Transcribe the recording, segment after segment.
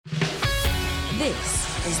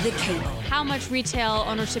This is The Cable. How much retail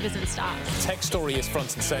ownership is in stocks? Tech story is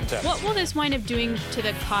front and centre. What will this wind up doing to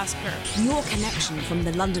the cost curve? Your connection from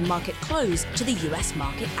the London market close to the US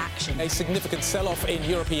market action. A significant sell-off in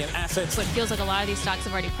European assets. But it feels like a lot of these stocks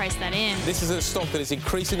have already priced that in. This is a stock that is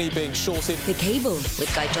increasingly being shorted. The Cable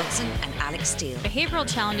with Guy Johnson and Alix Steele.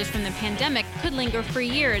 Behavioral challenges from the pandemic could linger for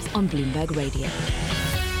years on Bloomberg Radio.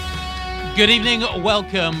 Good evening,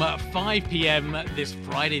 welcome. 5 p.m. this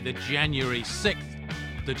Friday, the January 6th.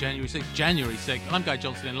 January 6th. I'm Guy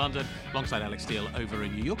Johnson in London, alongside Alix Steele over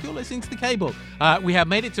in New York. You're listening to The Cable. We have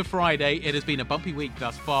made it to Friday. It has been a bumpy week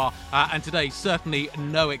thus far, and today certainly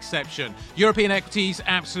no exception. European equities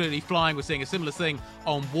absolutely flying. We're seeing a similar thing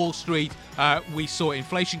on Wall Street. We saw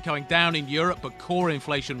inflation coming down in Europe, but core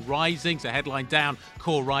inflation rising, so headline down,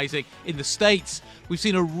 core rising. In the States, we've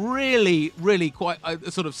seen a really quite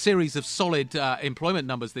a sort of series of solid employment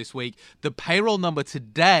numbers this week. The payroll number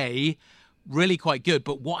today, really quite good.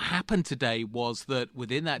 But what happened today was that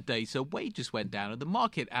within that data, wages went down. And the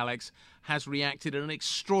market, Alex, has reacted in an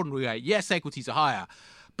extraordinary way. Yes, equities are higher,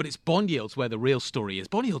 but it's bond yields where the real story is.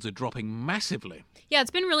 Bond yields are dropping massively. Yeah, it's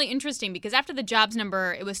been really interesting because after the jobs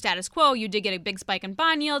number, it was status quo. You did get a big spike in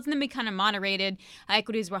bond yields, and then we kind of moderated.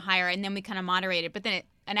 Equities were higher, and then we kind of moderated. But then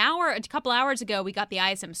a couple hours ago, we got the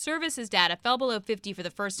ISM services data, fell below 50 for the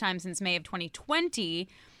first time since May of 2020.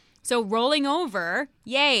 So rolling over,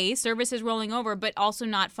 yay, services rolling over, but also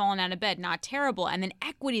not falling out of bed, not terrible. And then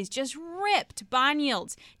equities just ripped, bond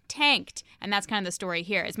yields tanked. And that's kind of the story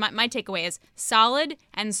here. My takeaway is solid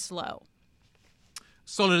and slow.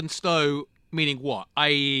 Solid and slow, meaning what?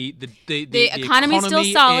 I.e., the economy is still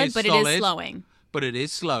solid, but it is slowing. But it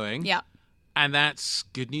is slowing. Yeah. And that's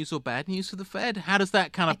good news or bad news for the Fed? How does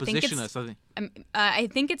that kind of position us? I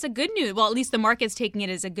think it's a good news. Well, at least the market's taking it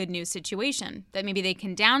as a good news situation. That maybe they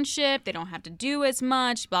can downshift, they don't have to do as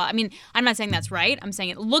much. Well, I mean, I'm not saying that's right. I'm saying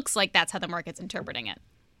it looks like that's how the market's interpreting it.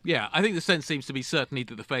 Yeah, I think the sense seems to be certainly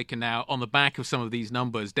that the Fed can now, on the back of some of these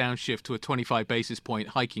numbers, downshift to a 25 basis point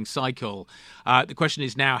hiking cycle. The question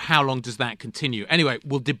is now, how long does that continue? Anyway,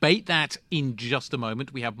 we'll debate that in just a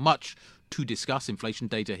moment. We have much to discuss. Inflation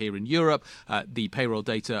data here in Europe, the payroll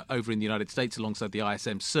data over in the United States alongside the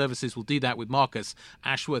ISM services. We'll do that with Marcus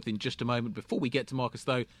Ashworth in just a moment. Before we get to Marcus,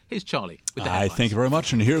 though, here's Charlie with the headlines. Thank you very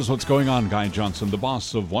much. And here's what's going on, Guy Johnson. The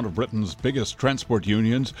boss of one of Britain's biggest transport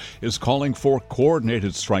unions is calling for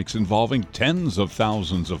coordinated strikes involving tens of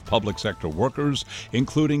thousands of public sector workers,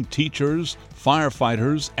 including teachers,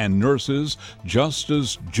 firefighters, and nurses, just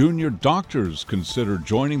as junior doctors consider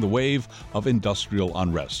joining the wave of industrial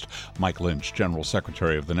unrest. Mike Lynch, General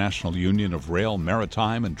Secretary of the National Union of Rail,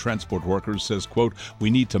 Maritime, and Transport Workers, says, quote,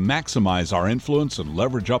 "We need to maximize our influence and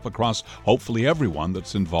leverage up across hopefully everyone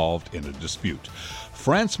that's involved in a dispute."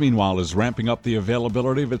 France, meanwhile, is ramping up the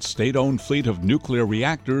availability of its state-owned fleet of nuclear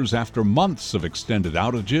reactors after months of extended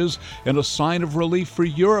outages, in a sign of relief for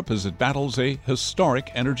Europe as it battles a historic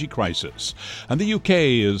energy crisis. And the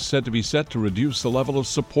UK is said to be set to reduce the level of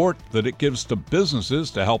support that it gives to businesses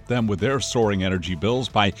to help them with their soaring energy bills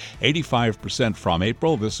by 85% from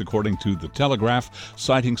April. This, according to The Telegraph.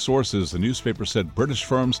 Citing sources, the newspaper said British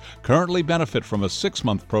firms currently benefit from a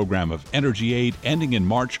 6-month program of energy aid ending in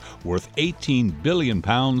March worth £18 billion,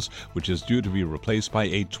 which is due to be replaced by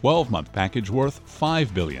a 12-month package worth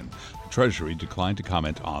 $5 billion. The Treasury declined to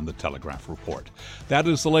comment on the Telegraph report. That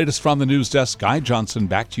is the latest from the news desk. Guy Johnson,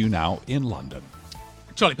 back to you now in London.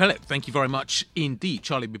 Charlie Pellet, thank you very much indeed.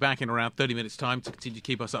 Charlie will be back in around 30 minutes' time to continue to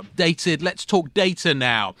keep us updated. Let's talk data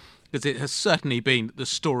now, because it has certainly been the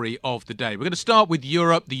story of the day. We're going to start with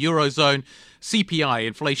Europe, the Eurozone. CPI,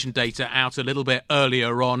 inflation data, out a little bit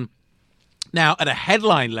earlier on. Now, at a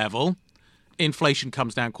headline level, inflation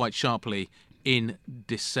comes down quite sharply in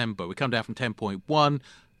December. We come down from 10.1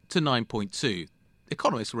 to 9.2.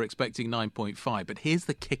 Economists were expecting 9.5, but here's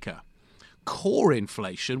the kicker. Core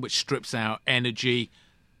inflation, which strips out energy,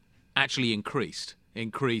 actually increased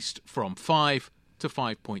from 5 to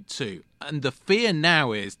 5.2. And the fear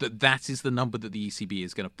now is that that is the number that the ECB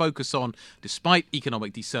is going to focus on. Despite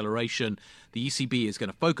economic deceleration, the ECB is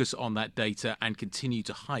going to focus on that data and continue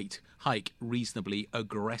to hike reasonably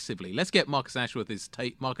aggressively. Let's get Marcus Ashworth's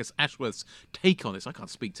take on this. I can't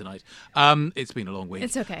speak tonight. It's been a long week.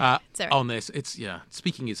 It's okay. It's all right. On this,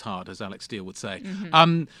 speaking is hard, as Alix Steele would say.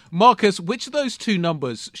 Mm-hmm. Marcus, which of those two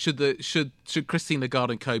numbers should Christine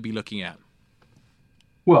Lagarde and co be looking at?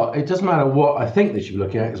 Well, it doesn't matter what I think they should be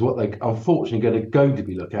looking at, is what they're unfortunately going to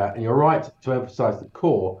be looking at. And you're right to emphasize the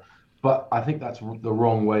core, but I think that's the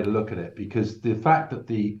wrong way to look at it, because the fact that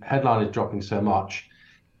the headline is dropping so much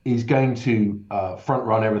is going to front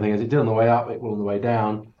run everything. As it did on the way up, it will on the way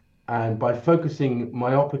down. And by focusing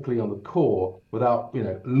myopically on the core without,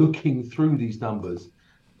 looking through these numbers,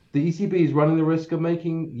 the ECB is running the risk of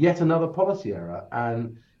making yet another policy error.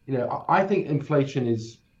 And, I think inflation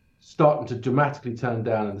is starting to dramatically turn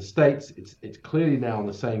down in the States. It's clearly now on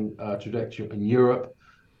the same trajectory in Europe.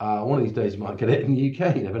 One of these days you might get it in the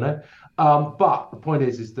UK, you never know. But the point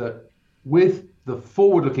is that with the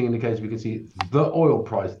forward-looking indicators, we can see the oil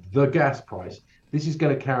price, the gas price, this is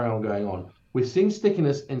going to carry on going on. We're seeing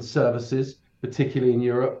stickiness in services, particularly in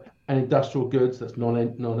Europe, and industrial goods, that's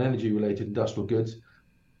non-energy related industrial goods,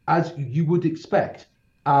 as you would expect.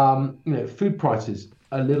 Food prices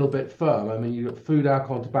a little bit firm. I mean, you've got food,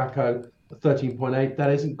 alcohol, and tobacco, 13.8. That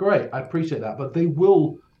isn't great. I appreciate that, but they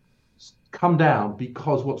will come down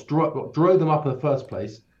because what drove them up in the first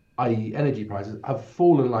place, i.e., energy prices, have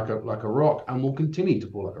fallen like a rock and will continue to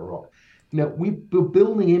fall like a rock. We're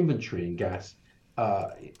building inventory in gas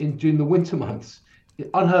during the winter months,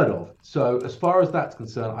 unheard of. So as far as that's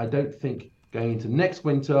concerned, I don't think going into next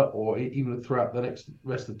winter or even throughout the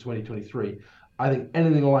rest of 2023, I think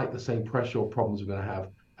anything like the same pressure or problems we're going to have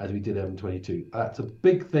as we did in 2022. That's a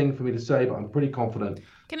big thing for me to say, but I'm pretty confident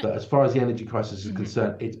that as far as the energy crisis is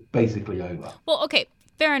concerned, it's basically over. Well, okay,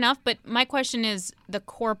 fair enough. But my question is the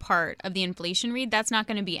core part of the inflation read. That's not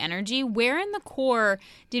going to be energy. Where in the core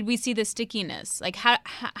did we see the stickiness? Like, how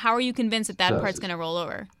are you convinced that part's going to roll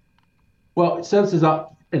over? Well, services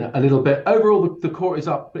up a little bit. Overall, the core is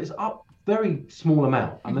up, but it's up very small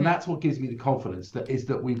amount. I mean, that's what gives me the confidence that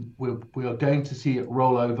we are going to see it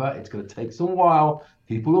roll over. It's going to take some while.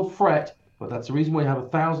 People will fret, but that's the reason why you have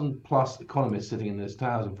 1,000+ economists sitting in those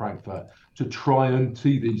towers in Frankfurt to try and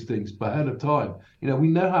see these things ahead of time. We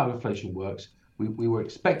know how inflation works. We were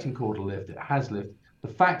expecting core to lift. It has lifted. The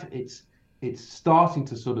fact it's starting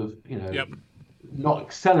to sort of not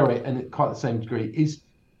accelerate and at quite the same degree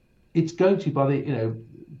it's going to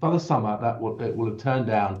by the summer it will have turned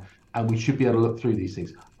down. And we should be able to look through these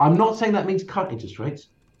things. I'm not saying that means cut interest rates.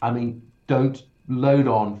 I mean, don't load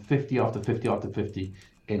on 50 after 50 after 50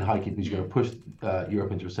 in hiking because you're going to push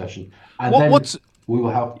Europe into recession. And we will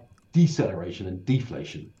have deceleration and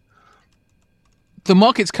deflation. The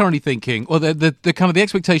market's currently thinking, or the kind of the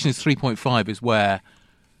expectation is 3.5 is where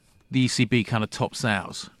the ECB kind of tops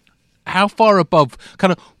out. How far above,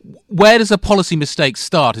 kind of, where does a policy mistake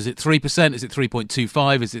start? Is it 3%? Is it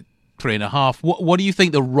 3.25? Is it 3.5? What do you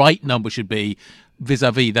think the right number should be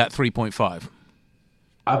vis-a-vis that 3.5?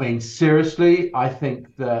 I mean, seriously, I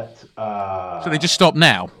think that... so they just stop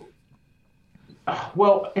now?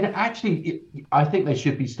 Well, I think they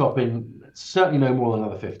should be stopping certainly no more than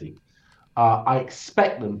another 50. I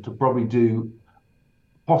expect them to probably do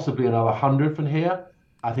possibly another 100 from here.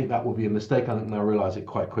 I think that will be a mistake. I think they'll realise it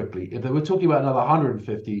quite quickly. If they were talking about another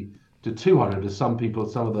 150 to 200, as some people,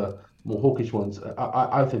 some of the more hawkish ones,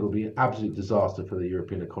 I think it will be an absolute disaster for the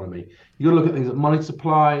European economy. You've got to look at things like money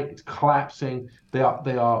supply. It's collapsing. They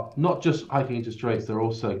are not just hiking interest rates, they're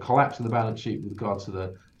also collapsing the balance sheet with regards to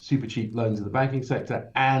the super cheap loans of the banking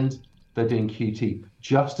sector, and they're doing QT,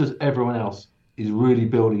 just as everyone else is really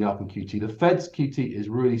building up in QT. The Fed's QT is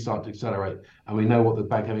really starting to accelerate, and we know what the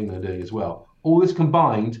Bank of England are doing as well. All this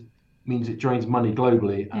combined means it drains money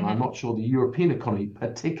globally, and I'm not sure the European economy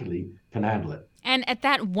particularly can handle it. And at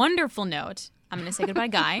that wonderful note, I'm going to say goodbye,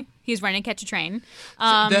 Guy. He's running to catch a train.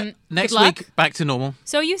 Next week, back to normal.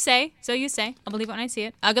 So you say. I'll believe it when I see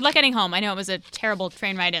it. Good luck getting home. I know it was a terrible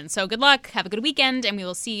train ride in. So good luck. Have a good weekend. And we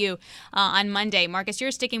will see you on Monday. Marcus,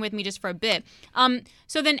 you're sticking with me just for a bit.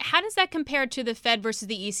 So then how does that compare to the Fed versus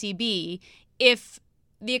the ECB? If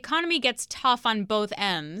the economy gets tough on both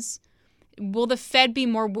ends, will the Fed be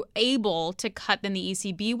more able to cut than the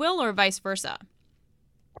ECB will, or vice versa?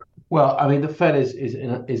 Well, I mean, the Fed is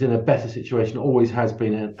in a better situation, always has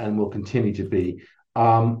been and will continue to be.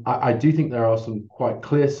 I do think there are some quite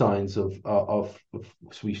clear signs of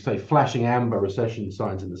we say flashing amber recession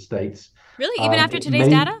signs in the States. Really, even after today's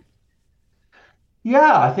data?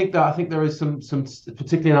 Yeah, I think there is some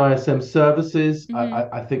particularly in ISM services.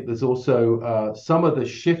 I think there's also some of the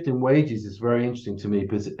shift in wages is very interesting to me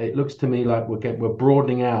because it looks to me like we're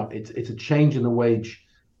broadening out. It's a change in the wage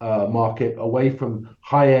market away from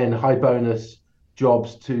high-end, high-bonus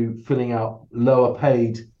jobs to filling out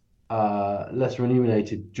lower-paid, less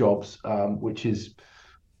remunerated jobs, which is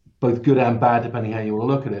both good and bad depending how you want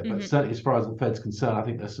to look at it. But certainly as far as the Fed's concerned, I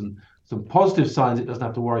think there's some positive signs. It doesn't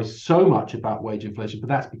have to worry so much about wage inflation, but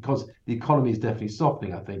that's because the economy is definitely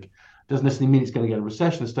softening, I think. Doesn't necessarily mean it's going to get a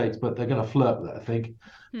recession in the States, but they're going to flirt with it, I think.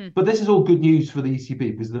 But this is all good news for the ECB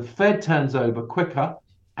because the Fed turns over quicker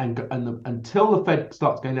until the Fed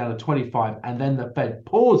starts going down to 25 and then the Fed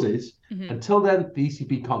pauses, until then, the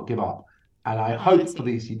ECB can't give up. And I I hope see. for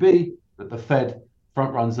the ECB that the Fed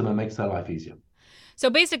front runs them and makes their life easier. So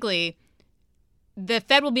basically, the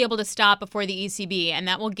Fed will be able to stop before the ECB, and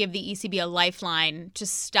that will give the ECB a lifeline to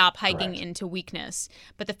stop hiking Correct. into weakness.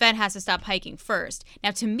 But the Fed has to stop hiking first.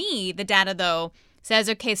 Now, to me, the data, though, says,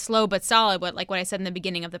 okay, slow but solid, like what I said in the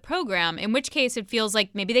beginning of the program, in which case it feels like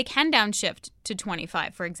maybe they can downshift to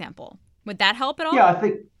 25, for example. Would that help at all?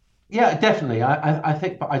 Yeah, definitely. I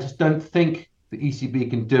think, but I just don't think the ECB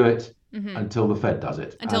can do it until the Fed does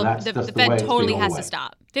it. Until the Fed totally has to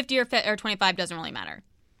stop. 50 or 25 doesn't really matter.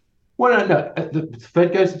 Well, no. The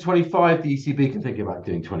Fed goes to 25. The ECB can think about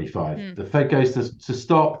doing 25. The Fed goes to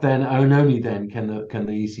stop, then and only then can the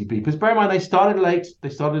ECB. Because bear in mind, they started late. They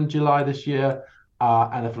started in July this year,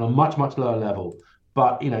 and they're from a much lower level.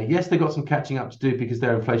 But yes, they got some catching up to do because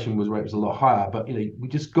their inflation rate was a lot higher. But we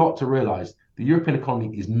just got to realize the European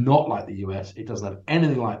economy is not like the US. It doesn't have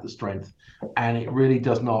anything like the strength, and it really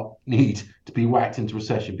does not need to be whacked into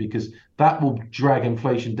recession because that will drag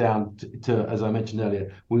inflation down to as I mentioned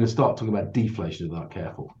earlier, we're going to start talking about deflation if we're not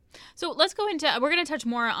careful. So let's go into. We're going to touch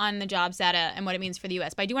more on the jobs data and what it means for the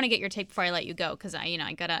U.S. But I do want to get your take before I let you go because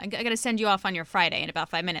I gotta send you off on your Friday in about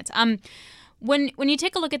 5 minutes. When you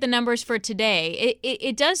take a look at the numbers for today,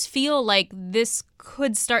 it does feel like this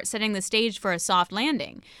could start setting the stage for a soft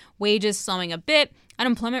landing. Wages slowing a bit,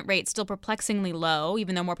 unemployment rate still perplexingly low,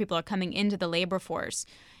 even though more people are coming into the labor force.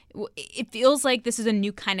 It feels like this is a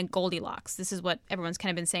new kind of Goldilocks. This is what everyone's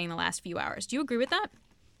kind of been saying the last few hours. Do you agree with that?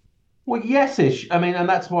 Well, yes-ish. I mean, and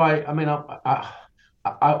that's why. I mean,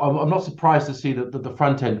 I'm not surprised to see that the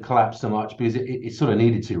front end collapsed so much because it sort of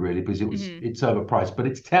needed to really because it's overpriced. But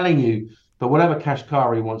it's telling you that whatever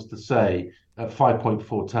Kashkari wants to say at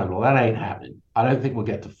 5.4 terminal, that ain't happening. I don't think we'll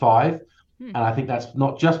get to 5. And I think that's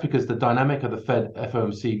not just because the dynamic of the Fed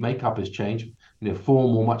FOMC makeup has changed,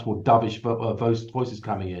 4 much more dovish voices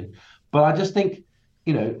coming in. But I just think,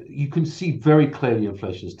 you can see very clearly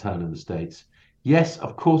inflation has turned in the States. Yes,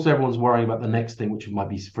 of course, everyone's worrying about the next thing, which might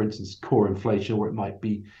be, for instance, core inflation, or it might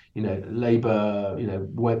be, labor,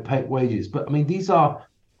 wages. But I mean, these are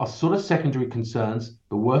sort of secondary concerns.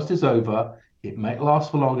 The worst is over. It may last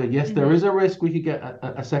for longer. Yes, there is a risk we could get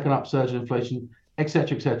a second upsurge in inflation, et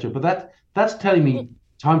cetera, et cetera. But that's telling me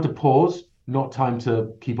time to pause, not time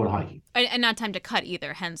to keep on hiking. And not time to cut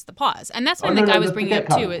either, hence the pause. And that's what I was bringing up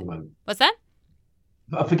too. What's that?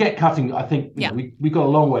 Forget cutting. I think we've got a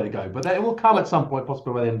long way to go, but it will come at some point,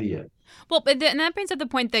 possibly by the end of the year. Well, and that brings up the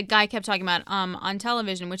point that Guy kept talking about on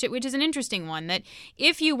television, which is an interesting one, that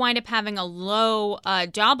if you wind up having a low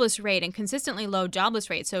jobless rate and consistently low jobless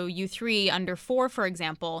rate, so U3 under 4, for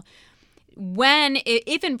example,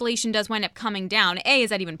 if inflation does wind up coming down, A, is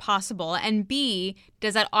that even possible? And B,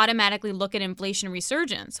 does that automatically look at inflation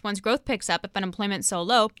resurgence? Once growth picks up, if unemployment's so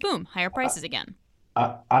low, boom, higher prices again.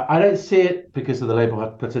 I don't see it because of the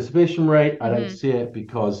labour participation rate. I don't see it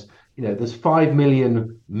because there's 5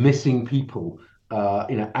 million missing people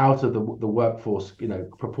out of the workforce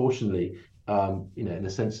proportionally in the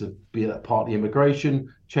sense of be that partly immigration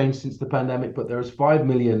change since the pandemic, but there's 5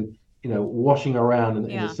 million washing around in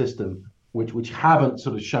the system which haven't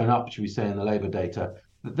sort of shown up, should we say, in the labour data.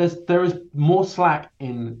 There is more slack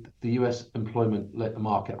in the US employment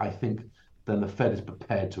market, I think, than the Fed is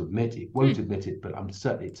prepared to admit. It won't admit it, but I'm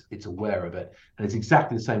certain it's aware of it. And it's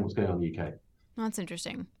exactly the same what's going on in the UK. Well, that's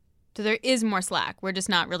interesting. So there is more slack. We're just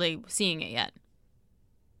not really seeing it yet.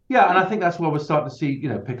 Yeah, and I think that's why we're starting to see,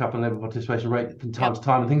 pick up in labour participation rate from time to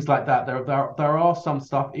time and things like that. There are some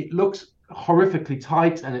stuff. It looks horrifically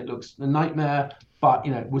tight and it looks a nightmare, but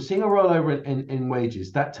we're seeing a rollover in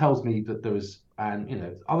wages. That tells me that there is,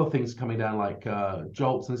 and other things coming down like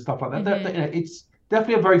jolts and stuff like that. It's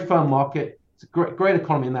definitely a very firm market. It's a great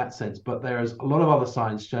economy in that sense, but there's a lot of other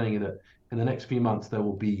signs showing that in the next few months there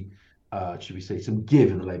will be, should we say, some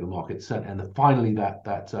give in the labour market, and finally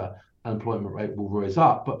that unemployment rate will rise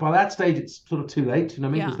up. But by that stage, it's sort of too late. You know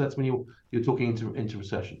what I mean? Because that's when you're talking into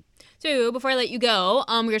recession. So before I let you go,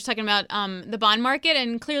 we were just talking about the bond market,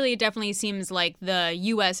 and clearly it definitely seems like the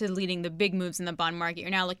U.S. is leading the big moves in the bond market. You're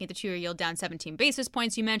now looking at the 2-year yield down 17 basis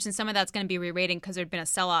points. You mentioned some of that's going to be re-rating because there'd been a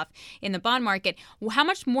sell-off in the bond market. How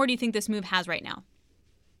much more do you think this move has right now?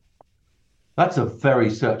 That's a very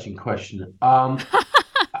searching question.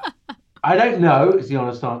 I don't know is the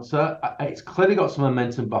honest answer. It's clearly got some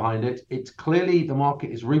momentum behind it. It's clearly the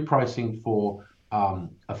market is repricing for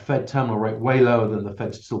a Fed terminal rate way lower than the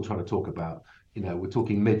Fed's still trying to talk about. We're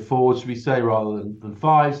talking mid-4s, should we say, rather than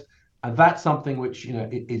 5s. And that's something which,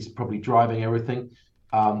 is probably driving everything.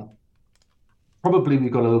 Probably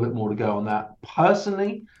we've got a little bit more to go on that.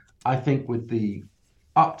 Personally, I think with the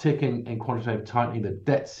uptick in quantitative tightening, the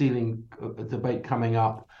debt ceiling debate coming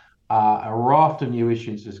up, A raft of new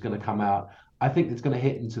issuance is going to come out. I think it's going to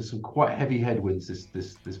hit into some quite heavy headwinds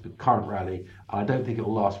this current rally, and I don't think it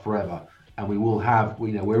will last forever. And we will have,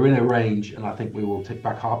 we're in a range, and I think we will tick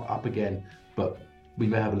back up again, but we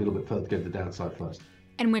may have a little bit further to go to the downside first.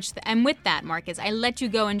 And with that, Marcus, I let you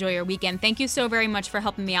go enjoy your weekend. Thank you so very much for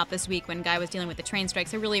helping me out this week when Guy was dealing with the train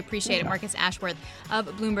strikes. I really appreciate it. Marcus Ashworth of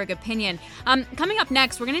Bloomberg Opinion. Coming up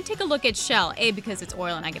next, we're going to take a look at Shell, because it's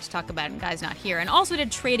oil and I get to talk about it and Guy's not here, and also a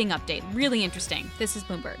trading update. Really interesting. This is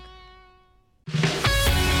Bloomberg.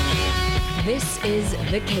 This is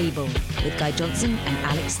The Cable with Guy Johnson and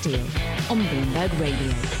Alix Steele on Bloomberg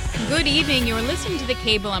Radio. Good evening. You're listening to The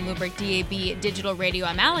Cable on Bloomberg DAB Digital Radio.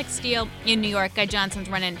 I'm Alix Steele in New York. Guy Johnson's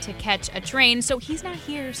running to catch a train, so he's not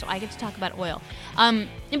here, so I get to talk about oil.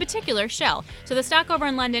 In particular, Shell. So the stock over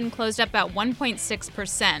in London closed up about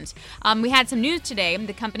 1.6%. We had some news today.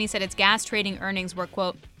 The company said its gas trading earnings were,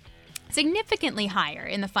 quote, significantly higher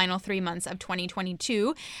in the final 3 months of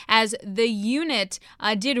 2022 as the unit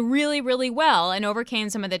did really, really well and overcame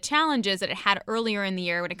some of the challenges that it had earlier in the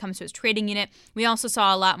year when it comes to its trading unit. We also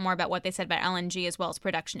saw a lot more about what they said about LNG as well as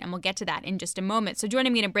production, and we'll get to that in just a moment. So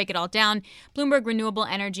joining me to break it all down, Bloomberg Renewable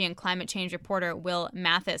Energy and Climate Change reporter Will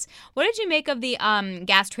Mathis. What did you make of the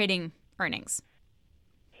gas trading earnings?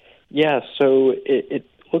 Yeah, so it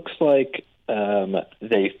looks like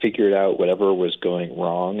they figured out whatever was going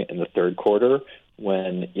wrong in the third quarter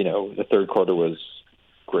when, the third quarter was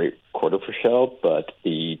a great quarter for Shell, but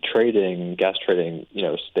the gas trading,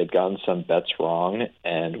 they'd gotten some bets wrong.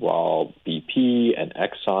 And while BP and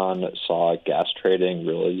Exxon saw gas trading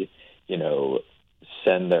really,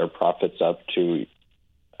 send their profits up to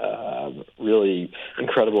really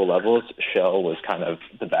incredible levels, Shell was kind of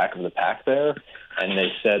the back of the pack there. And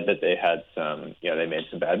they said that they had they made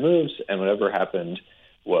some bad moves, and whatever happened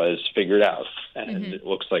was figured out. And It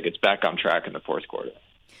looks like it's back on track in the fourth quarter.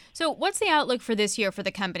 So what's the outlook for this year for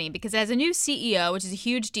the company? Because as a new CEO, which is a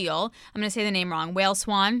huge deal, I'm going to say the name wrong, Whale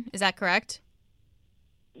Swan, is that correct?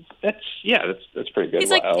 That's pretty good.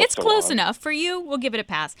 He's like, it's close enough for you. We'll give it a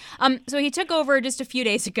pass. So he took over just a few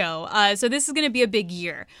days ago. So this is going to be a big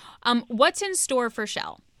year. What's in store for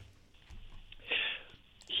Shell?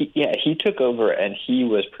 He took over, and he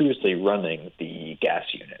was previously running the gas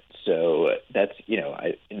unit. So that's,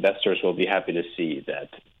 investors will be happy to see that,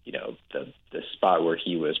 the spot where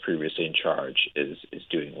he was previously in charge is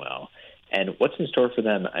doing well. And what's in store for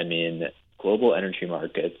them? I mean, global energy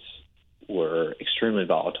markets were extremely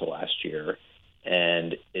volatile last year,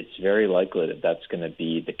 and it's very likely that that's going to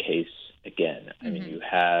be the case again. I mean, you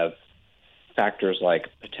have factors like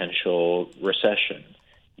potential recession.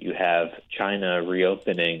 You have China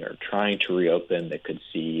reopening or trying to reopen that could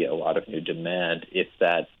see a lot of new demand if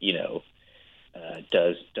that,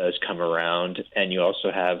 does come around. And you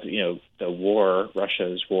also have, the war,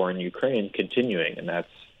 Russia's war in Ukraine continuing. And that's,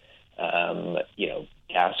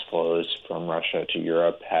 gas flows from Russia to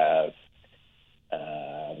Europe have,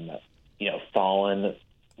 fallen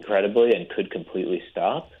incredibly and could completely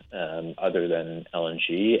stop other than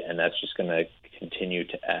LNG. And that's just going to continue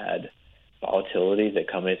to add volatility that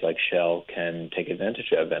companies like Shell can take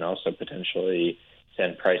advantage of, and also potentially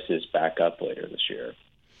send prices back up later this year.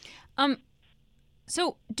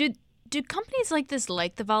 So do companies like this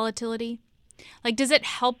like the volatility? Like, does it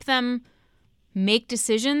help them make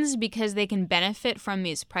decisions because they can benefit from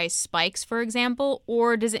these price spikes, for example?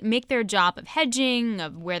 Or does it make their job of hedging,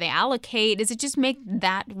 of where they allocate, does it just make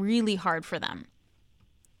that really hard for them?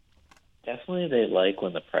 Definitely they like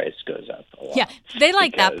when the price goes up a lot. Yeah, they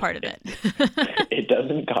like that part of it. It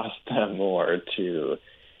doesn't cost them more to,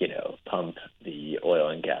 pump the oil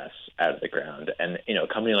and gas out of the ground. And, a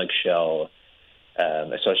company like Shell,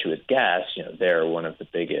 especially with gas, they're one of the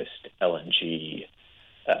biggest LNG,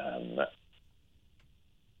 have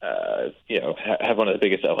one of the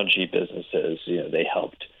biggest LNG businesses. They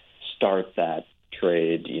helped start that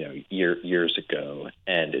trade, years ago,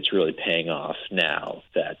 and it's really paying off now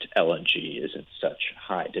that LNG is in such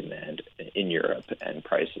high demand in Europe and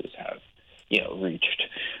prices have, reached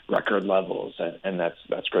record levels, and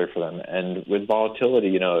that's great for them. And with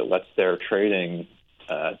volatility, it lets their trading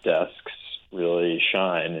desks really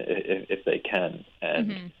shine if they can,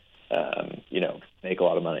 and make a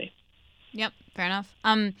lot of money. Yep, fair enough.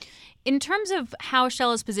 In terms of how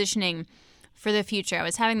Shell is positioning for the future, I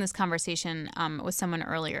was having this conversation with someone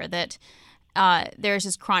earlier that there's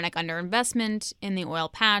this chronic underinvestment in the oil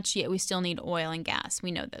patch, yet we still need oil and gas.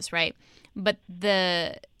 We know this, right? But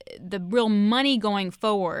the real money going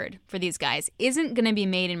forward for these guys isn't going to be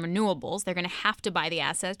made in renewables. They're going to have to buy the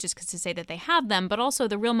assets just to say that they have them, but also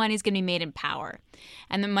the real money is going to be made in power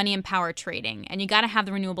and the money in power trading. And you got to have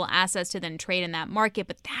the renewable assets to then trade in that market,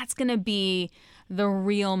 but that's going to be the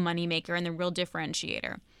real moneymaker and the real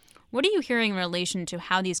differentiator. What are you hearing in relation to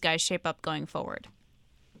how these guys shape up going forward?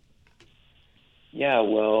 Yeah,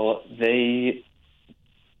 well, they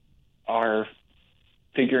are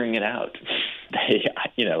figuring it out.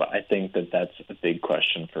 I think that's a big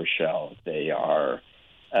question for Shell. They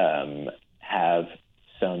have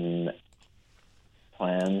some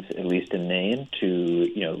plans, at least in name,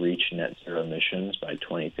 to reach net zero emissions by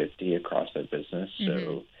 2050 across their business. Mm-hmm.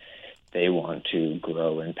 So they want to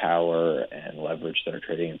grow in power and leverage their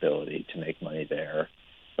trading ability to make money there.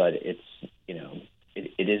 But it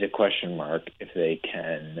is a question mark if they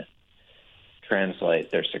can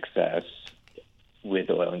translate their success with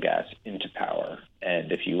oil and gas into power.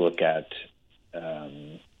 And if you look at,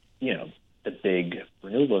 the big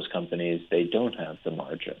renewables companies, they don't have the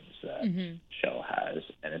margins that Shell has,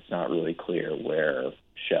 and it's not really clear where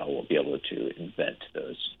Shell will be able to invent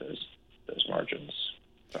those margins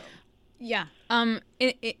from. Yeah.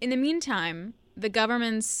 In the meantime, the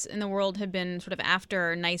governments in the world have been sort of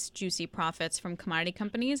after nice, juicy profits from commodity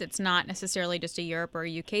companies. It's not necessarily just a Europe or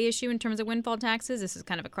a UK issue in terms of windfall taxes. This is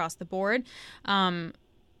kind of across the board.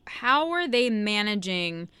 How are they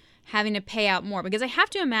managing having to pay out more? Because I have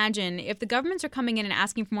to imagine if the governments are coming in and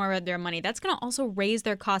asking for more of their money, that's going to also raise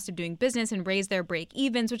their cost of doing business and raise their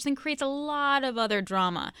break-evens, which then creates a lot of other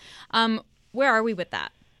drama. Where are we with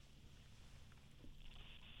that?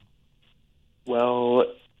 Well,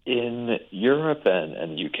 in Europe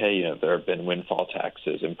and UK, there have been windfall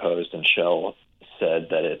taxes imposed, and Shell said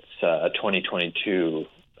that its 2022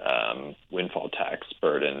 windfall tax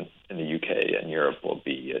burden in the UK and Europe will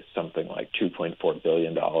be something like $2.4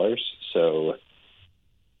 billion. So,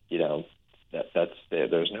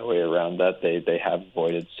 there's no way around that. They have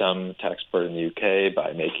avoided some tax burden in the UK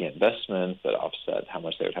by making investments that offset how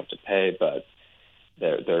much they would have to pay, but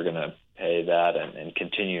they're going to pay that and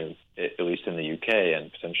continue, at least in the UK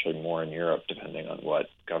and potentially more in Europe, depending on what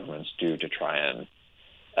governments do to try and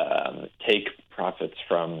take profits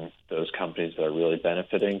from those companies that are really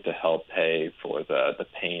benefiting to help pay for the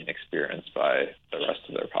pain experienced by the rest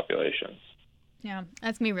of their populations. Yeah,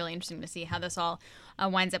 that's going to be really interesting to see how this all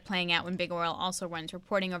winds up playing out when Big Oil also runs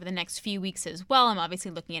reporting over the next few weeks as well. I'm obviously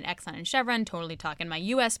looking at Exxon and Chevron, totally talking my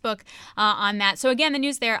U.S. book on that. So again, the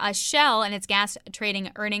news there, Shell and its gas trading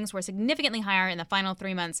earnings were significantly higher in the final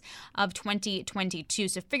 3 months of 2022.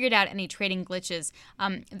 So figured out any trading glitches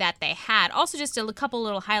that they had. Also, just a couple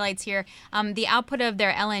little highlights here. The output of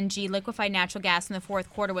their LNG, liquefied natural gas, in the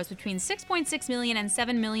fourth quarter was between 6.6 million and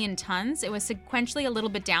 7 million tons. It was sequentially a little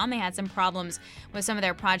bit down. They had some problems with some of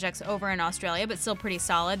their projects over in Australia, but still pretty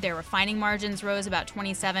solid. Their refining margins rose about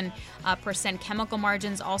 27%. Chemical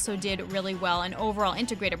margins also did really well, and overall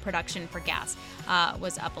integrated production for gas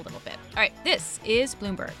was up a little bit. All right, this is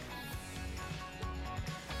Bloomberg.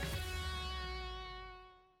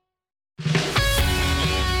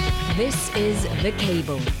 This is The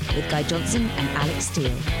Cable with Guy Johnson and Alix Steele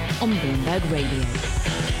on Bloomberg Radio.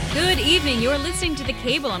 Good evening. You're listening to The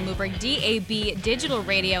Cable on Bloomberg DAB Digital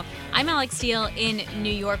Radio. I'm Alix Steele in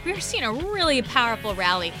New York. We're seeing a really powerful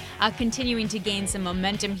rally continuing to gain some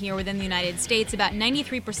momentum here within the United States. About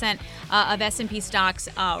 93% of S&P stocks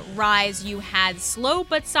rise. You had slow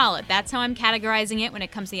but solid. That's how I'm categorizing it when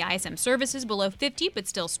it comes to the ISM services, below 50 but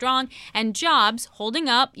still strong, and jobs holding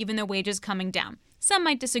up even though wages coming down. Some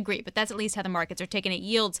might disagree, but that's at least how the markets are taking it.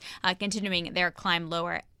 Yields continuing their climb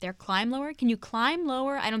lower. Their climb lower? Can you climb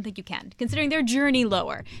lower? I don't think you can, considering their journey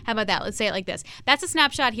lower. How about that? Let's say it like this. That's a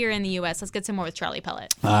snapshot here in the U.S. Let's get some more with Charlie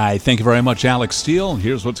Pellet. Hi, thank you very much, Alix Steele.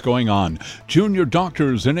 Here's what's going on. Junior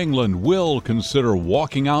doctors in England will consider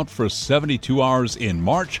walking out for 72 hours in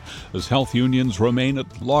March as health unions remain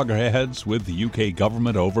at loggerheads with the UK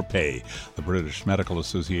government over pay. The British Medical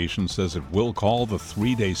Association says it will call the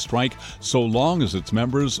 3-day strike so long as its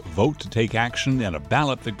members vote to take action in a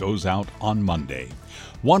ballot that goes out on Monday.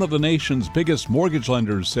 One of the nation's biggest mortgage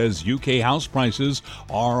lenders says UK house prices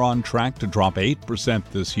are on track to drop 8%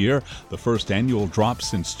 this year, the first annual drop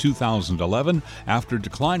since 2011, after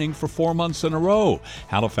declining for 4 months in a row.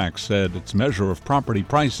 Halifax said its measure of property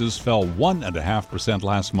prices fell 1.5%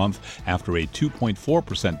 last month after a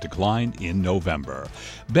 2.4% decline in November.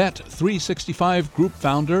 Bet365 Group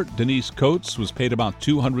founder Denise Coates was paid about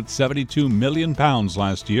 £272 million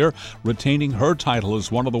last year, retaining her title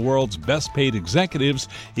as one of the world's best-paid executives negatives,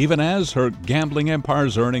 even as her gambling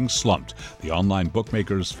empire's earnings slumped. The online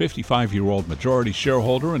bookmaker's 55-year-old majority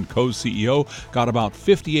shareholder and co-CEO got about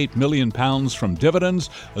 £58 million from dividends,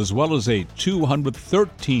 as well as a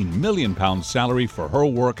 £213 million salary for her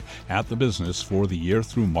work at the business for the year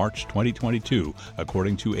through March 2022,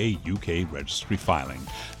 according to a UK registry filing.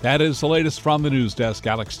 That is the latest from the news desk.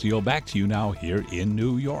 Alix Steele, back to you now here in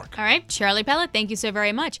New York. All right, Charlie Pellet, thank you so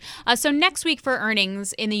very much. So next week for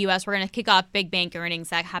earnings in the U.S., we're going to kick off big bank earnings.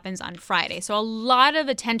 That happens on Friday. So a lot of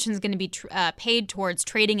attention is going to be paid towards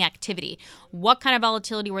trading activity. What kind of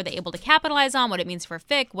volatility were they able to capitalize on? What it means for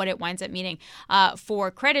FICC, what it winds up meaning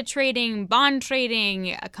for credit trading, bond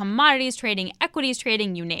trading, commodities trading, equities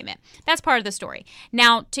trading, you name it. That's part of the story.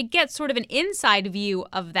 Now, to get sort of an inside view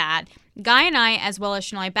of that, Guy and I, as well as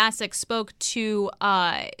Shonali Basak, spoke to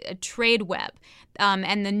TradeWeb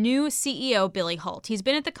and the new CEO, Billy Hult. He's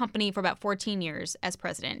been at the company for about 14 years as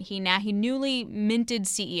president. He newly minted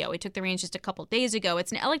CEO. He took the reins just a couple days ago.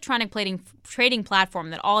 It's an electronic trading platform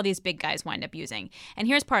that all these big guys wind up using. And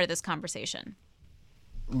here's part of this conversation.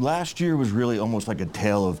 Last year was really almost like a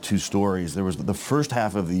tale of two stories. There was the first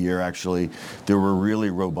half of the year, actually, there were really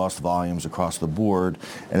robust volumes across the board.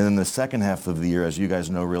 And then the second half of the year, as you guys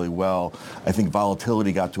know really well, I think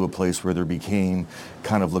volatility got to a place where there became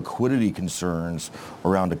kind of liquidity concerns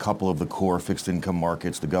around a couple of the core fixed income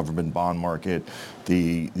markets, the government bond market,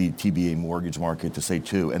 the TBA mortgage market, to say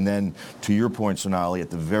two. And then, to your point, Sonali, at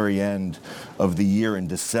the very end of the year in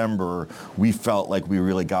December, we felt like we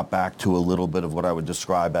really got back to a little bit of what I would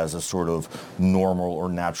describe as a sort of normal or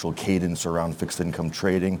natural cadence around fixed income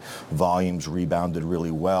trading. Volumes rebounded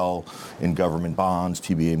really well in government bonds,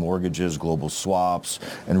 TBA mortgages, global swaps,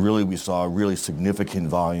 and really we saw really significant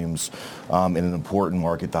volumes in an important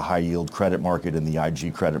market, the high yield credit market and the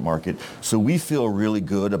IG credit market. So we feel really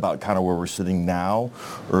good about kind of where we're sitting now,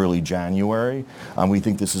 early January. We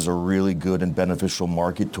think this is a really good and beneficial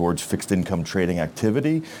market towards fixed income trading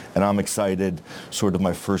activity, and I'm excited, sort of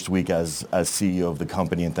my first week as CEO of the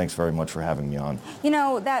company, and thanks very much for having me on. You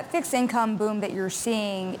know, that fixed income boom that you're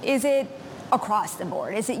seeing, is it across the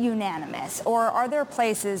board? Is it unanimous? Or are there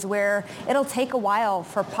places where it'll take a while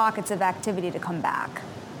for pockets of activity to come back?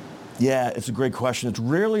 Yeah, it's a great question. It's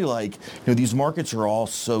really like, these markets are all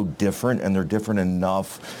so different, and they're different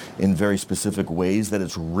enough in very specific ways that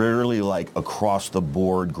it's rarely like across the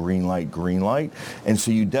board, green light. And so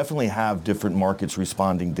you definitely have different markets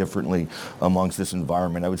responding differently amongst this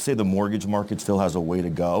environment. I would say the mortgage market still has a way to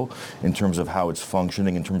go in terms of how it's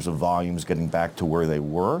functioning, in terms of volumes getting back to where they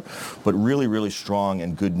were, but really, really strong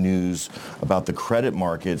and good news about the credit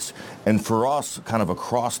markets. And for us, kind of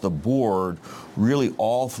across the board, really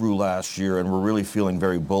all through last year, and we're really feeling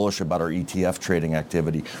very bullish about our ETF trading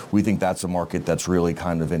activity. We think that's a market that's really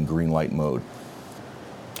kind of in green light mode.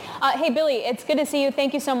 Hey, Billy, it's good to see you.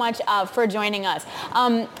 Thank you so much for joining us.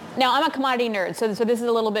 Now, I'm a commodity nerd, so this is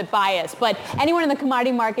a little bit biased, but anyone in the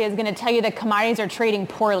commodity market is going to tell you that commodities are trading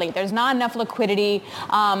poorly. There's not enough liquidity.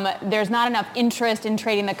 There's not enough interest in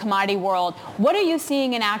trading the commodity world. What are you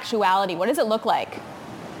seeing in actuality? What does it look like?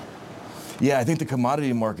 Yeah, I think the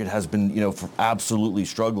commodity market has been, absolutely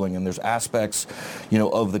struggling, and there's aspects,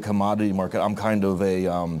 of the commodity market. I'm kind of a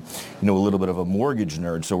little bit of a mortgage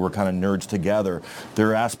nerd, so we're kind of nerds together. There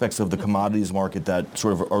are aspects of the commodities market that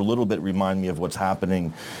sort of are a little bit remind me of what's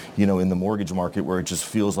happening, in the mortgage market, where it just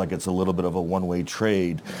feels like it's a little bit of a one-way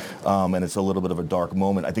trade, and it's a little bit of a dark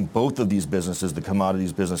moment. I think both of these businesses, the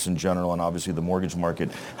commodities business in general, and obviously the mortgage market,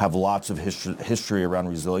 have lots of history around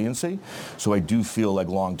resiliency. So I do feel like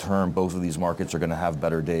long-term, both of these markets are going to have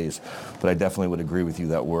better days, but I definitely would agree with you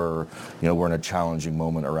that we're in a challenging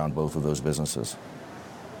moment around both of those businesses.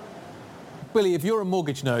 Billy, if you're a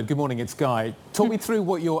mortgage nerd, good morning, it's Guy. Talk me through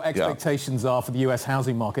what your expectations are for the US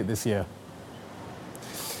housing market this year.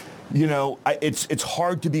 It's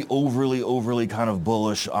hard to be overly kind of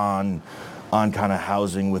bullish on kind of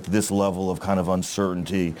housing with this level of kind of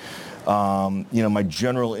uncertainty. My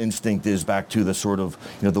general instinct is back to the sort of,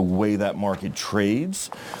 the way that market trades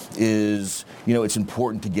is, it's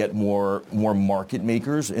important to get more market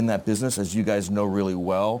makers in that business. As you guys know really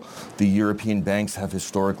well, the European banks have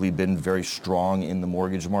historically been very strong in the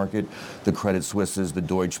mortgage market. The Credit Suisses, the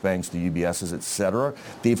Deutsche Banks, the UBSs, et cetera.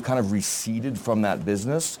 They've kind of receded from that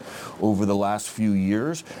business over the last few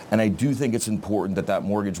years. And I do think it's important that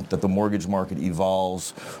the mortgage market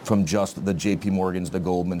evolves from just the JP Morgans, the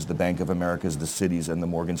Goldmans, the banks Bank of Americas, the Citis, and the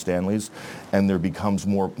Morgan Stanleys, and there becomes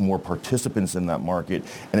more participants in that market.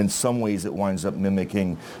 And in some ways, it winds up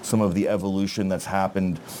mimicking some of the evolution that's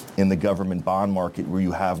happened in the government bond market, where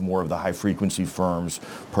you have more of the high-frequency firms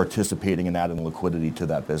participating and adding liquidity to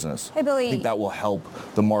that business. Hey, Billy. I think that will help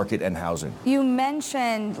the market and housing. You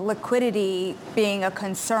mentioned liquidity being a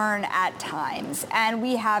concern at times, and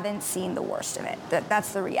we haven't seen the worst of it.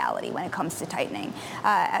 That's the reality when it comes to tightening,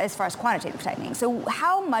 as far as quantitative tightening. So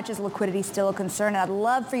how much is liquidity still a concern? And I'd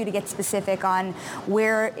love for you to get specific on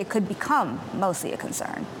where it could become mostly a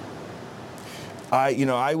concern.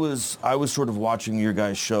 I was sort of watching your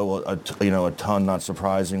guys' show a ton, not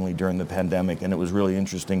surprisingly, during the pandemic, and it was really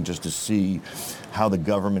interesting just to see how the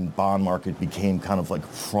government bond market became kind of like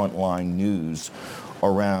frontline news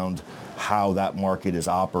around how that market is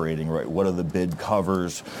operating, right? What are the bid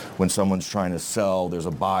covers when someone's trying to sell? There's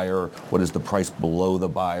a buyer. What is the price below the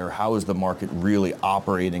buyer? How is the market really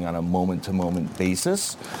operating on a moment-to-moment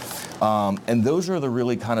basis? And those are the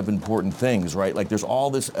really kind of important things, right? Like there's all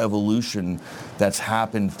this evolution that's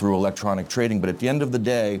happened through electronic trading, but at the end of the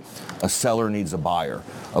day, a seller needs a buyer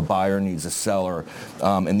needs a seller,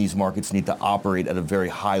 and these markets need to operate at a very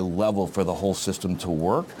high level for the whole system to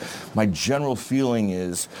work. My general feeling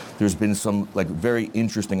is there's been some very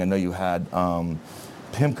interesting, I know you had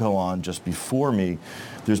PIMCO on just before me.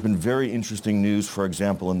 There's been very interesting news, for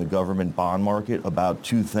example, in the government bond market about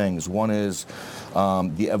two things. One is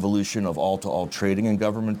the evolution of all-to-all trading in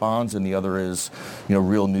government bonds, and the other is,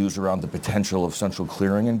 real news around the potential of central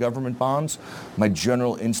clearing in government bonds. My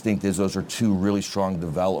general instinct is those are two really strong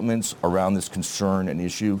developments around this concern and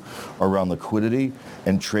issue around liquidity,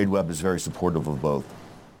 and TradeWeb is very supportive of both.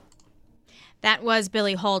 That was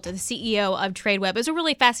Billy Holt, the CEO of TradeWeb. It was a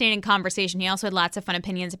really fascinating conversation. He also had lots of fun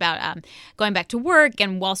opinions about going back to work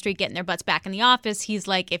and Wall Street getting their butts back in the office. He's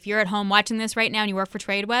like, if you're at home watching this right now and you work for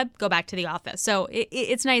TradeWeb, go back to the office. So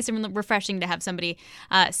it's nice and refreshing to have somebody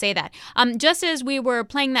say that. Just as we were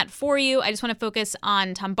playing that for you, I just want to focus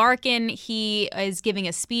on Tom Barkin. He is giving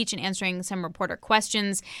a speech and answering some reporter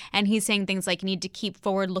questions, and he's saying things like you need to keep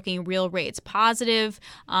forward-looking real rates positive.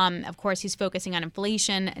 Of course, he's focusing on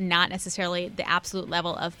inflation, not necessarily the absolute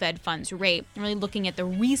level of Fed funds rate, really looking at the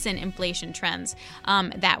recent inflation trends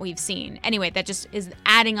that we've seen. Anyway, that just is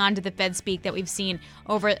adding on to the Fed speak that we've seen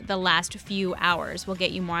over the last few hours. We'll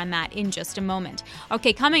get you more on that in just a moment.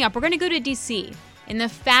 Okay, coming up, we're going to go to D.C. in the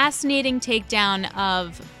fascinating takedown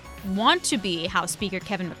of want-to-be House Speaker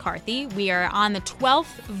Kevin McCarthy. We are on the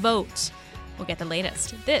 12th vote. We'll get the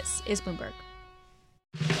latest. This is Bloomberg.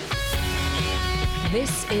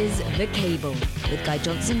 This is The Cable with Guy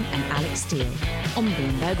Johnson and Alix Steele on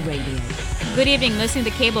Bloomberg Radio. Good evening. Listening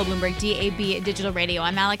to Cable, Bloomberg DAB Digital Radio.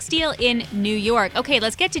 I'm Alix Steele in New York. Okay,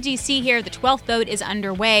 let's get to D.C. here. The 12th vote is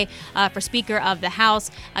underway for Speaker of the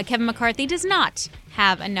House. Kevin McCarthy does not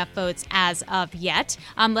have enough votes as of yet.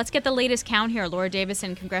 Let's get the latest count here. Laura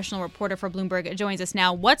Davison, congressional reporter for Bloomberg, joins us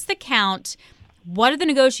now. What's the count? What are the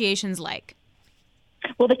negotiations like?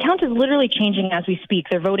 Well, the count is literally changing as we speak.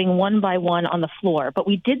 They're voting one by one on the floor. But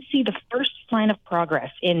we did see the first sign of progress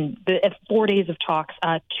in the 4 days of talks.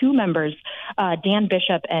 Two members, Dan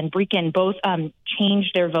Bishop and Breeken, both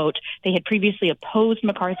changed their vote. They had previously opposed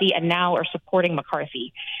McCarthy and now are supporting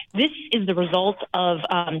McCarthy. This is the result of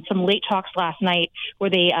some late talks last night where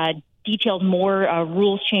they detailed more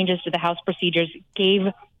rules changes to the House procedures, gave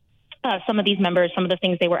some of these members some of the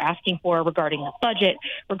things they were asking for regarding the budget,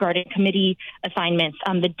 regarding committee assignments.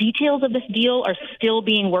 The details of this deal are still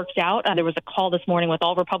being worked out. There was a call this morning with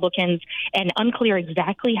all Republicans, and unclear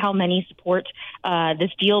exactly how many support this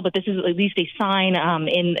deal, but this is at least a sign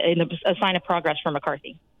a sign of progress for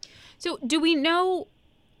McCarthy. So do we know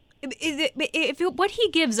if what he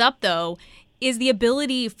gives up, though, is the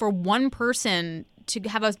ability for one person to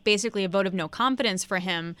have basically a vote of no confidence for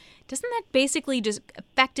him? Doesn't that basically just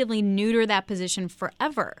effectively neuter that position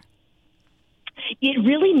forever? It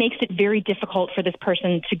really makes it very difficult for this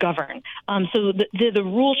person to govern. So the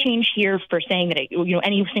rule change here for saying that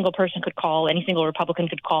any single person could call, any single Republican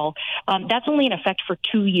could call, that's only in effect for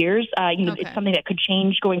 2 years. Okay. It's something that could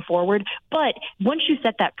change going forward. But once you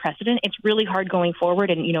set that precedent, it's really hard going forward.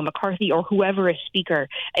 And McCarthy or whoever is speaker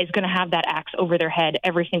is going to have that axe over their head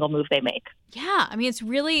every single move they make. Yeah, it's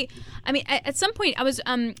really. At some point, I was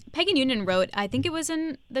Peggy Noonan wrote, I think it was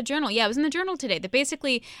in the Journal. Yeah, it was in the Journal today. That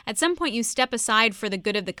basically, at some point, you step aside for the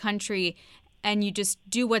good of the country and you just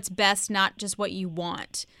do what's best, not just what you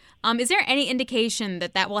want. Is there any indication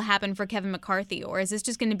that will happen for Kevin McCarthy, or is this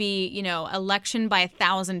just going to be, election by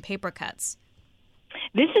 1,000 paper cuts?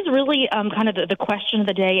 This is really kind of the question of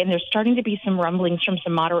the day, and there's starting to be some rumblings from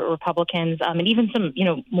some moderate Republicans and even some,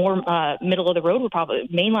 more middle of the road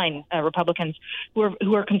mainline Republicans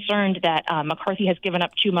who are concerned that McCarthy has given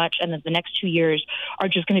up too much, and that the next 2 years are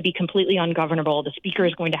just going to be completely ungovernable. The speaker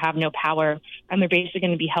is going to have no power, and they're basically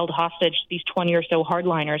going to be held hostage to these 20 or so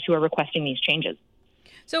hardliners who are requesting these changes.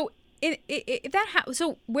 So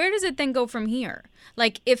so where does it then go from here?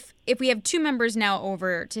 Like if we have two members now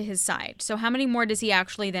over to his side, so how many more does he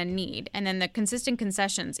actually then need? And then the consistent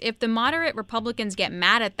concessions. If the moderate Republicans get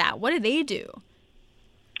mad at that, what do they do?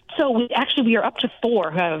 So we are up to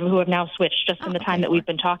 4 who have now switched just in the time that we've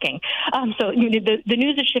been talking. So the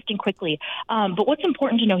news is shifting quickly. But what's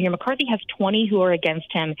important to know here, McCarthy has 20 who are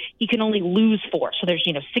against him. He can only lose 4. So there's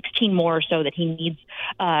 16 more or so that he needs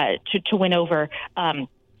to win over.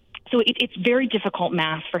 So it's very difficult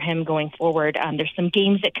math for him going forward. There's some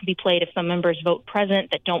games that can be played if some members vote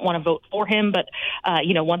present that don't want to vote for him, but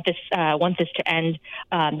want this to end.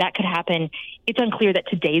 That could happen. It's unclear that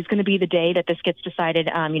today is going to be the day that this gets decided.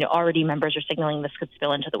 Already members are signaling this could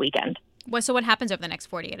spill into the weekend. So what happens over the next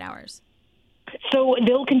 48 hours? So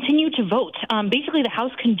they'll continue to vote. Basically, the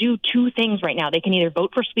House can do 2 things right now. They can either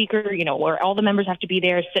vote for Speaker, where all the members have to be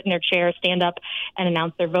there, sit in their chair, stand up, and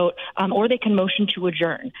announce their vote, or they can motion to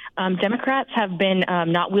adjourn. Democrats have been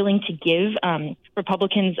not willing to give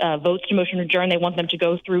Republicans votes to motion to adjourn. They want them to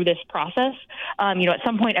go through this process. At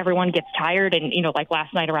some point, everyone gets tired, and like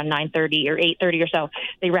last night around 9:30 or 8:30 or so,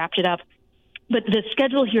 they wrapped it up. But the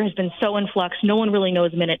schedule here has been so in flux. No one really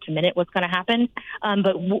knows minute to minute what's going to happen.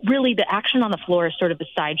 But really, the action on the floor is sort of the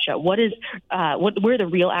sideshow. Where the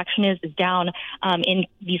real action is down in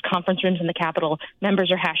these conference rooms in the Capitol.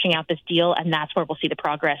 Members are hashing out this deal, and that's where we'll see the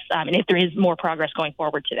progress. And if there is more progress going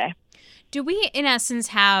forward today. Do we, in essence,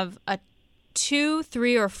 have a 2,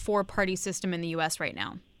 3, or 4-party system in the U.S. right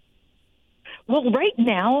now? Well, right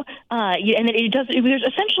now, there's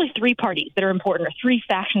essentially 3 parties that are important, or 3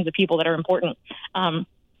 factions of people that are important. In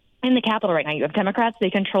the Capitol right now, you have Democrats;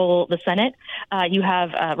 they control the Senate. You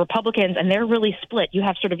have Republicans, and they're really split. You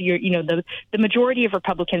have sort of the majority of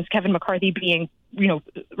Republicans, Kevin McCarthy being being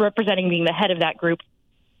the head of that group.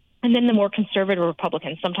 And then the more conservative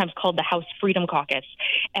Republicans, sometimes called the House Freedom Caucus.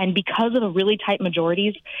 And because of the really tight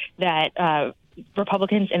majorities that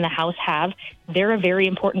Republicans in the House have, they're a very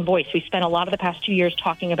important voice. We spent a lot of the past 2 years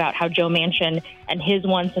talking about how Joe Manchin and his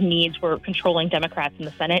wants and needs were controlling Democrats in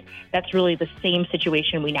the Senate. That's really the same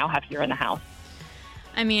situation we now have here in the House.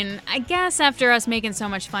 I mean, I guess after us making so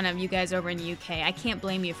much fun of you guys over in the UK, I can't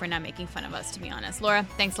blame you for not making fun of us, to be honest. Laura,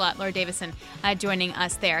 thanks a lot. Laura Davison joining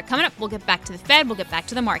us there. Coming up, we'll get back to the Fed. We'll get back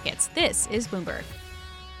to the markets. This is Bloomberg.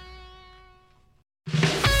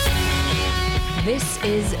 This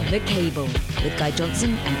is The Cable with Guy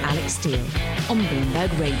Johnson and Alix Steele on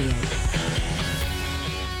Bloomberg Radio.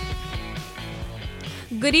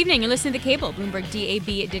 Good evening. You're listening to The Cable, Bloomberg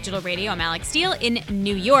DAB Digital Radio. I'm Alix Steele in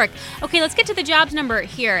New York. Okay, let's get to the jobs number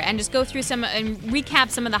here and just go through some and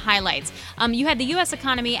recap some of the highlights. You had the U.S.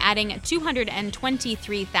 economy adding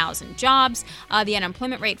 223,000 jobs. The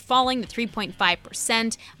unemployment rate falling to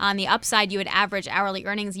 3.5%. On the upside, you had average hourly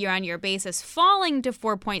earnings year-on-year basis falling to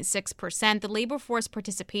 4.6%. The labor force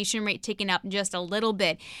participation rate ticking up just a little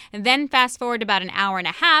bit. And then fast forward about an hour and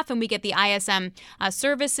a half, and we get the ISM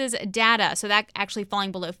services data. So that actually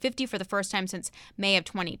falling below 50 for the first time since May of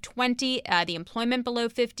 2020. The employment below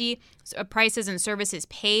 50, prices and services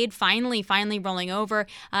paid finally rolling over,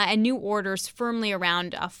 and new orders firmly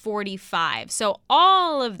around 45. So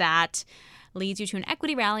all of that leads you to an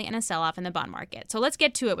equity rally and a sell-off in the bond market. So let's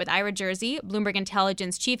get to it with Ira Jersey, Bloomberg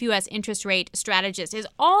Intelligence Chief U.S. Interest Rate Strategist. Is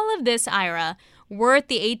all of this, Ira, worth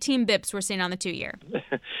the 18 bips we're seeing on the 2-year?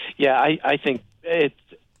 Yeah, I think it's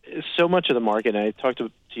so much of the market, and I talked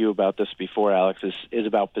to you about this before, Alex, is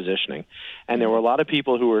about positioning. And there were a lot of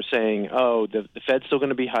people who were saying, oh, the Fed's still going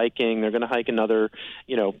to be hiking. They're going to hike another,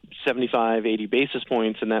 75, 80 basis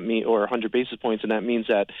points, and that or 100 basis points, and that means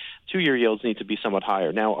that 2-year yields need to be somewhat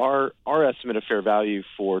higher. Now, our estimate of fair value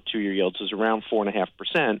for 2-year yields was around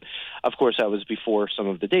 4.5%. Of course, that was before some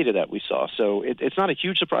of the data that we saw. So it's not a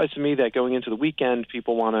huge surprise to me that going into the weekend,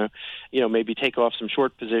 people want to, maybe take off some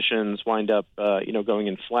short positions, wind up, going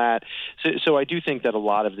in flat. So I do think that a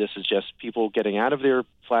lot of this is just people getting out of their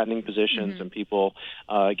flattening positions and people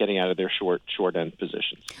getting out of their short end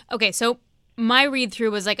positions. Okay, so my read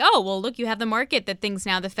through was like, oh, well, look, you have the market that thinks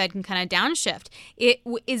now the Fed can kind of downshift.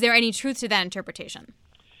 Is there any truth to that interpretation?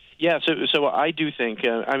 Yeah, so I do think,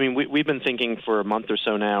 we've been thinking for a month or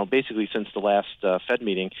so now, basically since the last Fed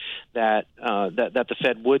meeting, that the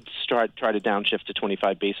Fed would try to downshift to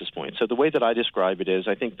 25 basis points. So the way that I describe it is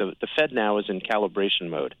I think the Fed now is in calibration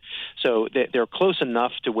mode. So they're close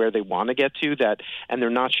enough to where they want to get to that, and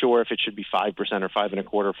they're not sure if it should be 5% or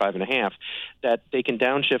 5.25% or 5.5%, that they can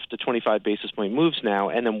downshift to 25 basis point moves now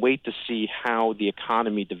and then wait to see how the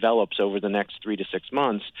economy develops over the next 3 to 6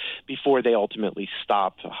 months before they ultimately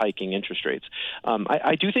stop hiking interest rates.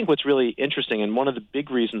 I do think what's really interesting, and one of the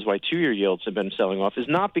big reasons why two-year yields have been selling off, is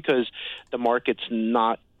not because the market's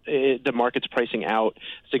pricing out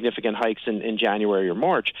significant hikes in January or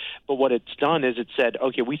March, but what it's done is it said,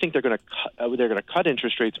 okay, we think they're going to cut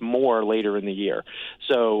interest rates more later in the year.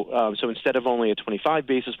 So instead of only a 25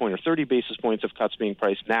 basis point or 30 basis points of cuts being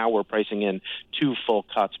priced, now we're pricing in 2 full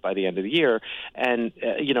cuts by the end of the year, and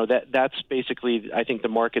that's basically, I think, the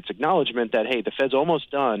market's acknowledgement that, hey, the Fed's almost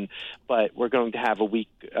done, but we're going to have a weak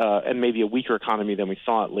and maybe a weaker economy than we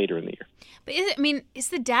thought later in the year. But is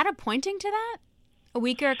the data pointing to that? A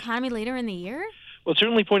weaker economy later in the year? Well, it's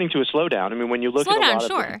certainly pointing to a slowdown. I mean, when you look at a lot of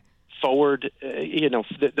the forward,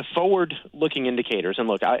 the forward-looking indicators, and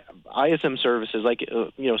look, ISM services,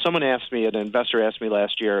 someone asked me, an investor asked me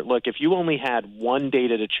last year, look, if you only had one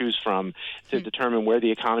data to choose from to determine where the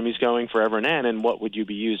economy is going forever and end, what would you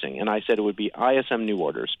be using? And I said it would be ISM new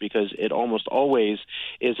orders, because it almost always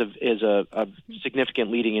is a significant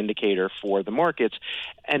leading indicator for the markets.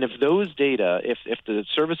 And if those data, if the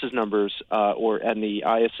services numbers and the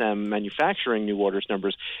ISM manufacturing new orders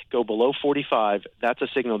numbers go below 45, that's a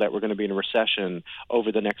signal that we're going to be in a recession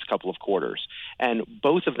over the next couple of quarters. And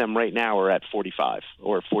both of them right now are at 45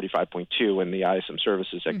 or 45.2 in the ISM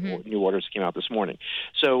services new orders came out this morning.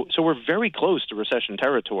 So we're very close to recession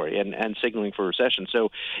territory and signaling for recession.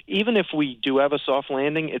 So even if we do have a soft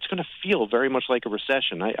landing, it's going to feel very much like a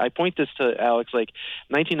recession. I point this to Alex, like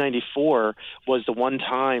 1994 was the one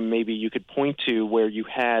time maybe you could point to where you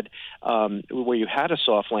had a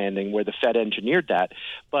soft landing, where the Fed engineered that,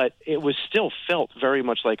 but it was still felt very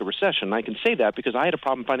much like a recession. I can say that because I had a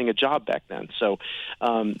problem finding a job back then. So,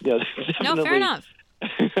 definitely, no, fair enough.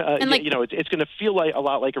 And it's going to feel like a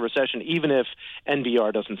lot like a recession, even if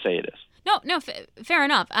NBR doesn't say it is. No, fair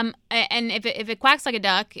enough. And if it quacks like a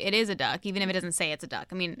duck, it is a duck, even if it doesn't say it's a duck.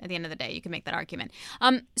 I mean, at the end of the day, you can make that argument.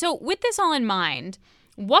 So with this all in mind,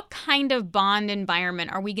 what kind of bond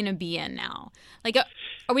environment are we going to be in now? Like,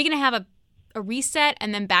 are we going to have a reset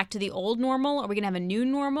and then back to the old normal? Are we going to have a new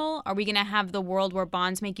normal? Are we going to have the world where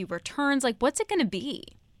bonds make you returns? Like, what's it going to be?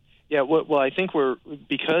 Yeah, well, I think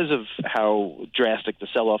because of how drastic the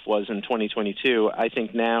sell-off was in 2022, I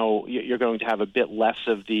think now you're going to have a bit less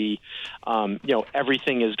of the,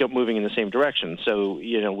 everything is moving in the same direction. So,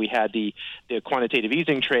 we had the quantitative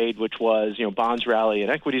easing trade, which was, bonds rally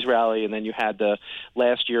and equities rally, and then you had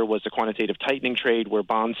last year was the quantitative tightening trade where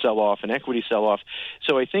bonds sell off and equities sell off.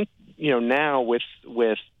 So I think, now with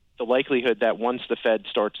the likelihood that once the Fed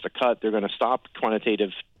starts to cut, they're going to stop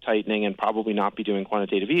quantitative tightening and probably not be doing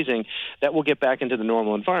quantitative easing, that will get back into the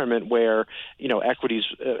normal environment where, equities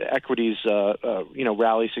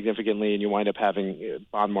rally significantly and you wind up having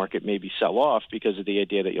bond market maybe sell off because of the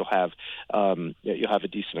idea that you'll have a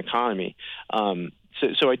decent economy.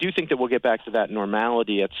 So I do think that we'll get back to that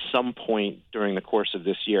normality at some point during the course of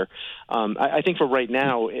this year. I think for right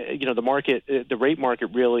now, the rate market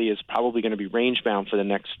really is probably going to be range bound for the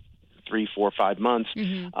next 3, 4, 5 months,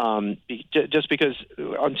 just because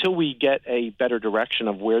until we get a better direction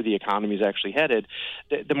of where the economy is actually headed,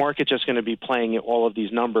 the market's just going to be playing all of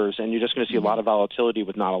these numbers, and you're just going to see a lot of volatility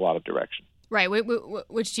with not a lot of direction. Right,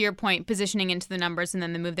 which to your point, positioning into the numbers and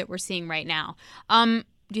then the move that we're seeing right now.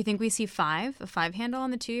 Do you think we see a 5 handle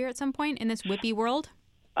on the 2-year at some point in this whippy world?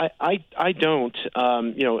 I don't.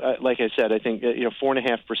 Like I said, I think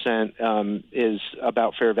 4.5% is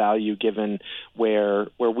about fair value given where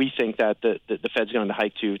we think that the Fed's going to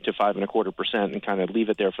hike to 5.25% and kind of leave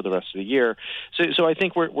it there for the rest of the year. So I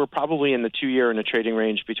think we're probably in the 2-year in a trading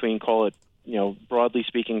range between, call it, broadly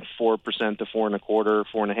speaking, 4% to 4.25%,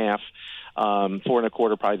 4.5%.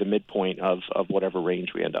 4.25%, probably the midpoint of whatever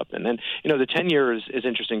range we end up in. And, the 10-year is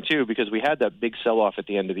interesting, too, because we had that big sell-off at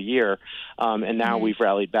the end of the year, and now we've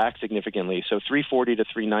rallied back significantly. So 340 to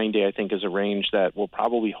 390, I think, is a range that will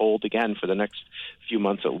probably hold again for the next few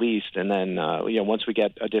months at least. And then, once we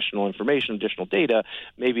get additional information, additional data,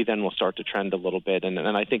 maybe then we'll start to trend a little bit. And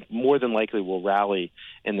I think more than likely we'll rally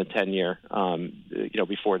in the 10-year,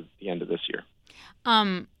 before the end of this year.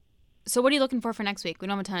 So what are you looking for next week? We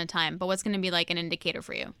don't have a ton of time, but what's going to be like an indicator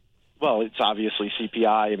for you? Well, it's obviously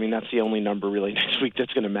CPI. I mean, that's the only number really next week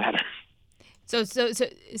that's going to matter. So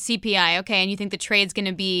CPI, okay, and you think the trade's going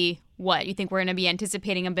to be what? You think we're going to be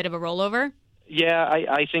anticipating a bit of a rollover? Yeah,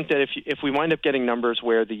 I think that if we wind up getting numbers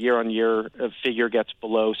where the year-on-year figure gets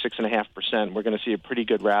below 6.5%, we're going to see a pretty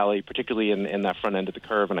good rally, particularly in that front end of the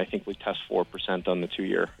curve, and I think we test 4% on the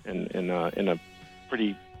 2-year in a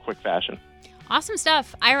pretty quick fashion. Awesome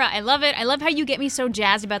stuff. Ira, I love it. I love how you get me so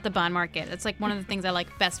jazzed about the bond market. That's like one of the things I like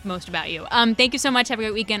most about you. Thank you so much. Have a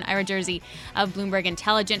great weekend. Ira Jersey of Bloomberg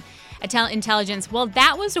Intelligence. Well,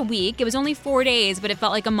 that was a week. It was only 4 days, but it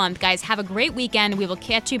felt like a month. Guys, have a great weekend. We will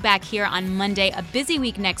catch you back here on Monday. A busy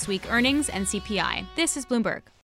week next week. Earnings and CPI. This is Bloomberg.